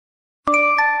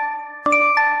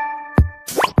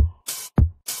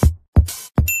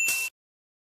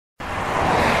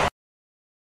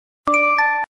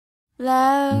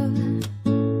Love,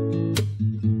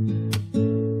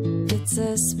 it's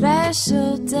a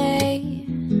special day.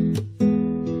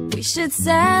 We should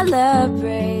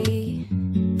celebrate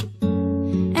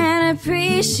and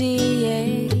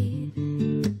appreciate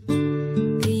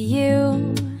that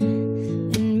you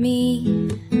and me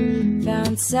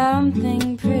found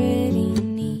something pretty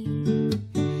neat.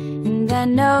 And I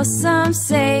know some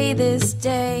say this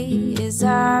day is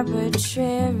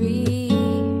arbitrary,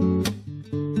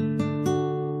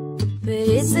 but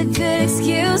it's a good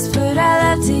excuse, put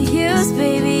our love to use,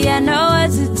 baby. I know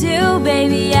what to do,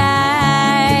 baby.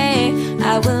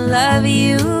 I will love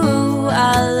you,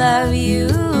 I'll love you,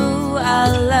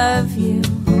 I'll love you.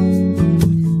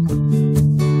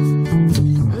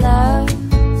 Love,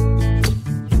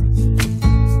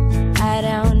 I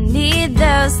don't need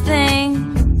those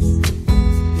things,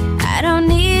 I don't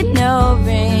need no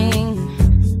ring,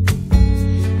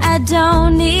 I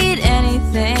don't need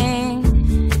anything.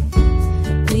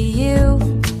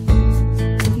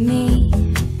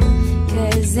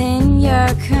 In your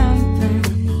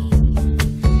company,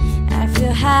 I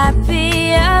feel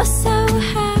happy, oh so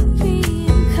happy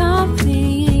and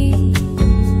complete.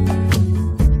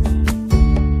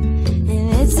 And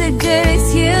it's a good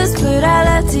excuse, put our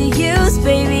love to use,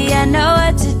 baby. I know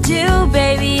what to do,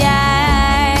 baby.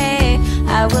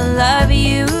 I will love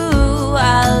you,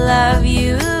 I'll love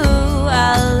you,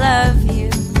 I'll love you.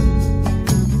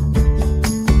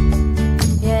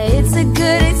 Yeah, it's a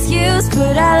good excuse,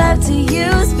 put our love to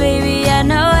use,